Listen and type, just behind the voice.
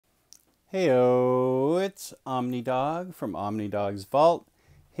Heyo, it's Omnidog from Omnidog's Vault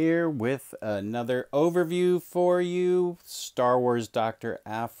here with another overview for you. Star Wars Dr.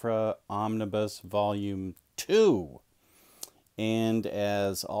 Aphra Omnibus Volume 2. And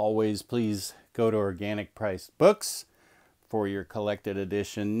as always, please go to organic priced books for your collected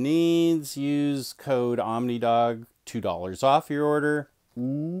edition needs. Use code Omnidog, $2 off your order.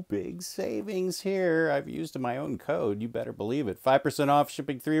 Ooh, big savings here. I've used my own code. You better believe it. 5% off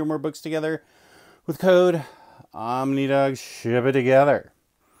shipping 3 or more books together with code Omnidog. Ship it together.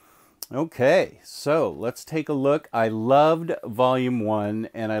 Okay, so let's take a look. I loved Volume 1,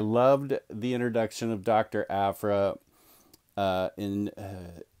 and I loved the introduction of Dr. Aphra in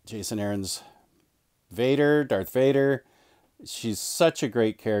Jason Aaron's Darth Vader. She's such a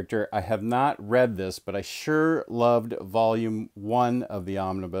great character. I have not read this, but I sure loved Volume 1 of the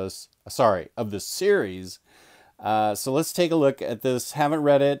Omnibus. Sorry, of the series. So let's take a look at this. Haven't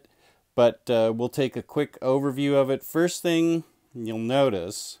read it, but we'll take a quick overview of it. First thing you'll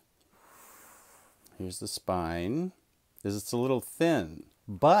notice, here's the spine, is it's a little thin,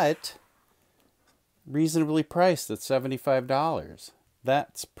 but reasonably priced at $75.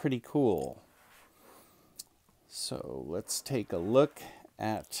 That's pretty cool. So let's take a look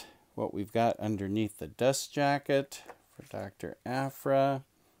at what we've got underneath the dust jacket for Dr. Aphra.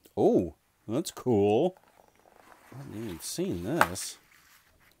 Oh, that's cool. I haven't even seen this.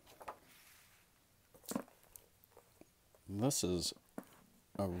 This is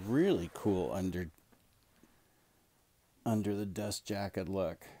a really cool under the dust jacket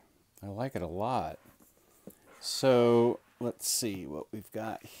look. I like it a lot. So let's see what we've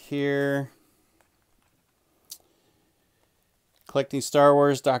got here. Collecting Star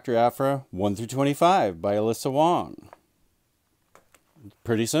Wars Dr. Aphra 1 through 25 by Alyssa Wong.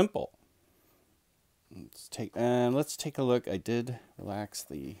 Pretty simple. Let's take a look. I did relax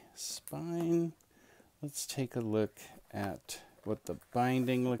the spine. Let's take a look at what the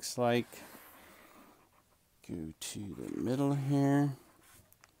binding looks like. Go to the middle here.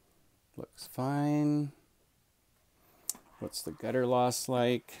 Looks fine. What's the gutter loss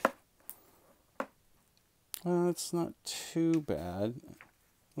like? It's not too bad.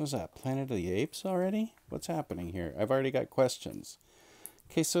 What was that? Planet of the Apes already? What's happening here? I've already got questions.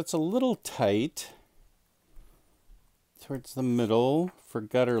 Okay, so it's a little tight towards the middle for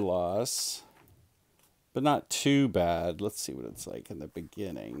gutter loss, but not too bad. Let's see what it's like in the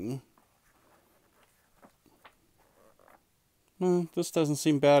beginning. This doesn't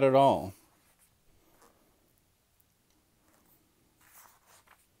seem bad at all.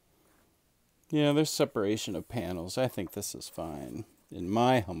 Yeah, there's separation of panels. I think this is fine, in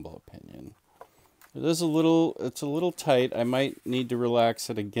my humble opinion. It's a little tight. I might need to relax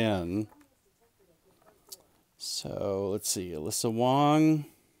it again. So let's see, Alyssa Wong,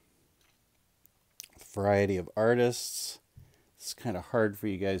 variety of artists. It's kind of hard for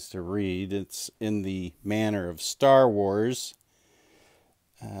you guys to read. It's in the manner of Star Wars.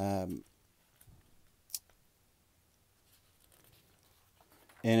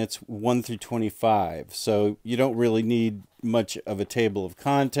 And it's 1 through 25. So you don't really need much of a table of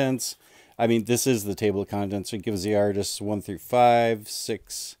contents. I mean, this is the table of contents. So it gives the artists 1 through 5,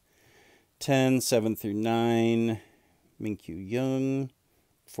 6, 10, 7 through 9, Min-Kyu Young,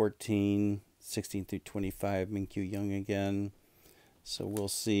 14, 16 through 25, Min-Kyu Young again. So we'll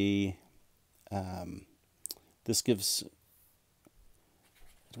see. This gives...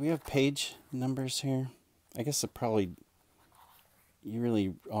 Do we have page numbers here? I guess it probably... You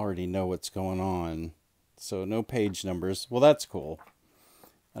really already know what's going on. So no page numbers. Well, that's cool.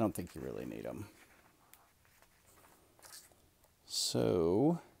 I don't think you really need them.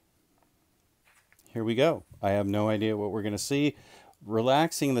 So here we go. I have no idea what we're going to see.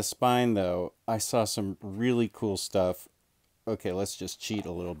 Relaxing the spine, though, I saw some really cool stuff. Okay, let's just cheat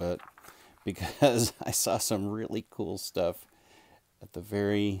a little bit because I saw some really cool stuff at the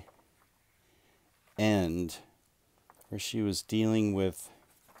very end, where she was dealing with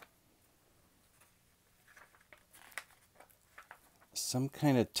some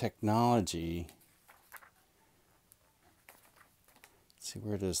kind of technology. Let's see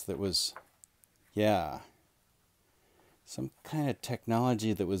where it is. That was, yeah, some kind of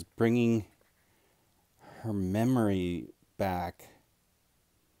technology that was bringing her memory back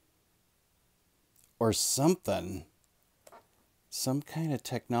or something. Some kind of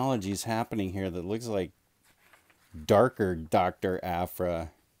technology is happening here that looks like darker Dr.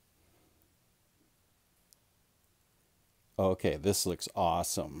 Aphra. Okay, this looks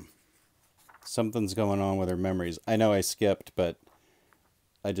awesome. Something's going on with her memories. I know I skipped, but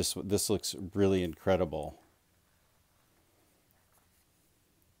this looks really incredible.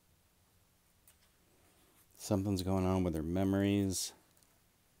 Something's going on with her memories.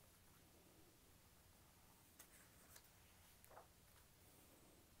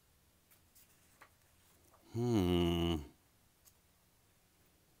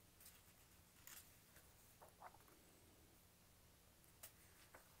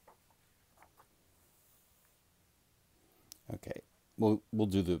 Okay, we'll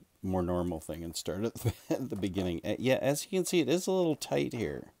do the more normal thing and start at the beginning. Yeah, as you can see, it is a little tight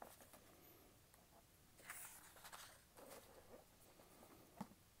here.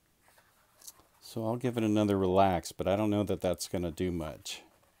 So I'll give it another relax, but I don't know that that's going to do much.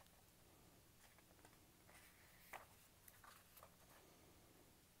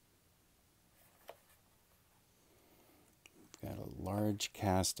 Got a large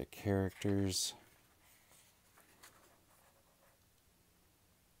cast of characters.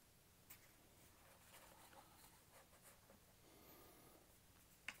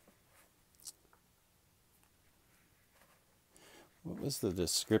 What was the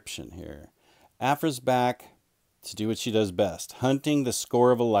description here? Aphra's back to do what she does best, hunting the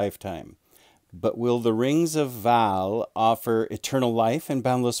score of a lifetime. But will the rings of Val offer eternal life and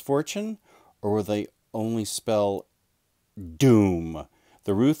boundless fortune, or will they only spell doom?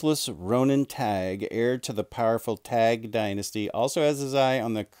 The ruthless Ronin Tag, heir to the powerful Tag dynasty, also has his eye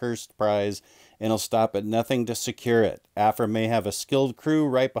on the cursed prize, and he'll stop at nothing to secure it. Aphra may have a skilled crew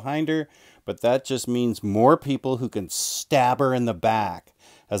right behind her, but that just means more people who can stab her in the back.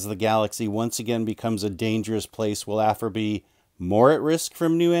 As the galaxy once again becomes a dangerous place, will Aphra be more at risk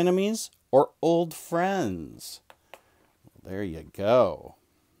from new enemies or old friends? There you go.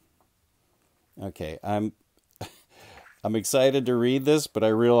 Okay, I'm excited to read this, but I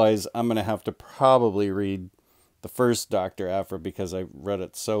realize I'm going to have to probably read the first Dr. Aphra because I read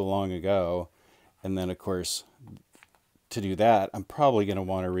it so long ago. And then, of course, to do that, I'm probably going to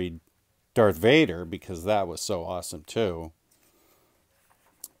want to read Darth Vader because that was so awesome too.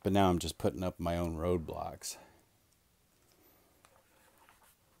 But now I'm just putting up my own roadblocks.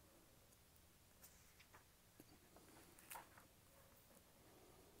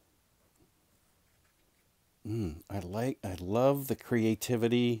 I love the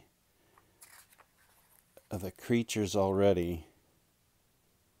creativity of the creatures already.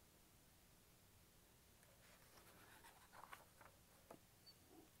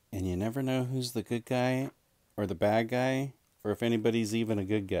 And you never know who's the good guy or the bad guy, or if anybody's even a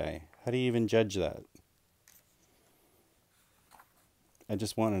good guy. How do you even judge that? I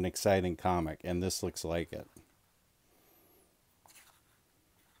just want an exciting comic, and this looks like it.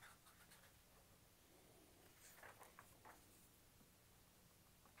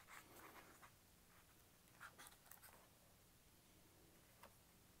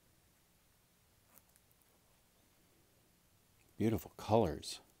 Beautiful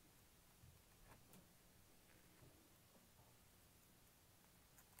colors.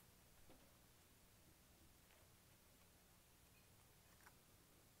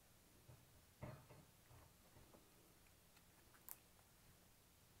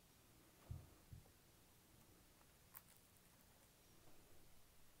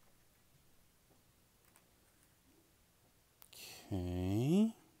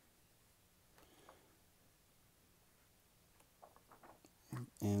 Okay.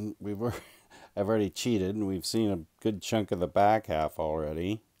 And I've already cheated, and we've seen a good chunk of the back half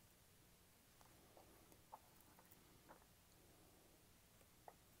already.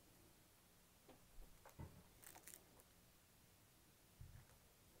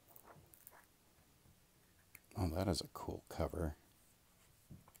 Oh, that is a cool cover.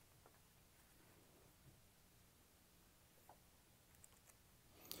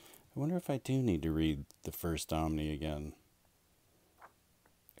 I wonder if I do need to read the first Omni again.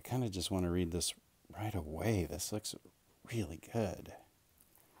 I kind of just want to read this right away. This looks really good.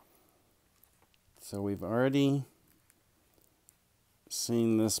 So we've already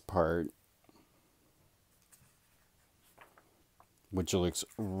seen this part, which looks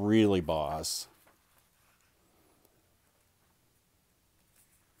really boss.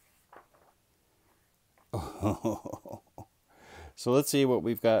 Oh. So let's see what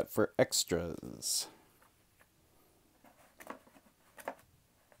we've got for extras.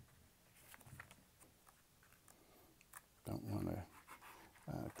 Don't want to.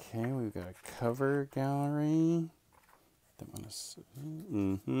 Okay, we've got a cover gallery. Don't want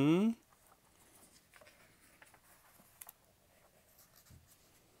to.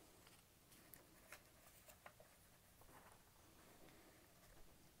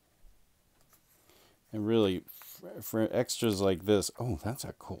 And really, for extras like this, oh, that's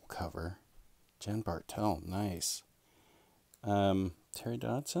a cool cover. Jen Bartel, nice. Terry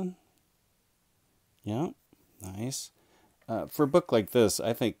Dodson? Yeah. Nice. For a book like this,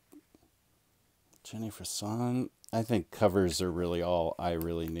 I think Jenny Frison, I think covers are really all I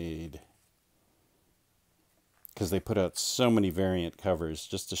really need. Because they put out so many variant covers,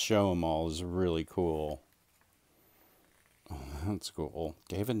 just to show them all is really cool. Oh, that's cool.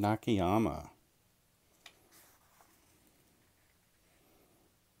 David Nakayama.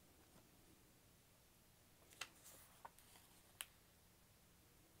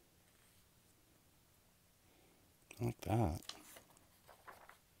 Like that.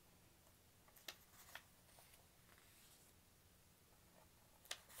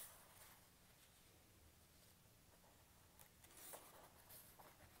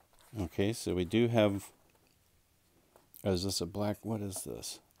 Okay, so we do have... Oh, is this a black... What is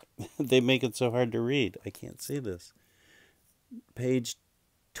this? They make it so hard to read. I can't see this. Page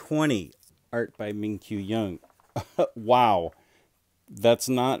 20. Art by Min-Kyu Young. Wow. That's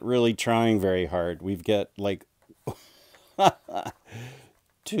not really trying very hard. We've got like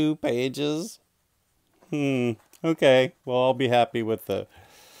 2 pages. Okay. Well, I'll be happy with the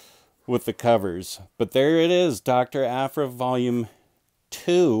covers. But there it is, Dr. Aphra Volume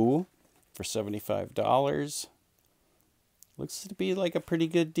 2 for $75. Looks to be like a pretty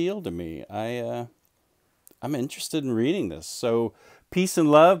good deal to me. I'm interested in reading this. So peace and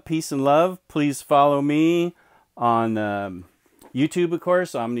love, peace and love. Please follow me on YouTube, of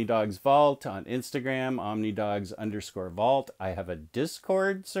course, Omnidog's Vault. On Instagram, Omnidogs_Vault. I have a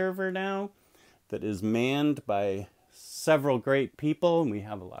Discord server now that is manned by several great people, and we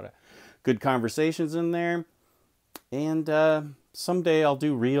have a lot of good conversations in there. And someday I'll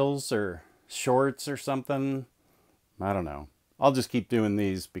do reels or shorts or something. I don't know. I'll just keep doing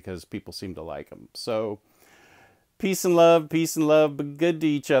these because people seem to like them. So peace and love, be good to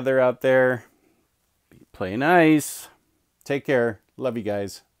each other out there. Play nice. Take care. Love you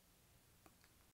guys.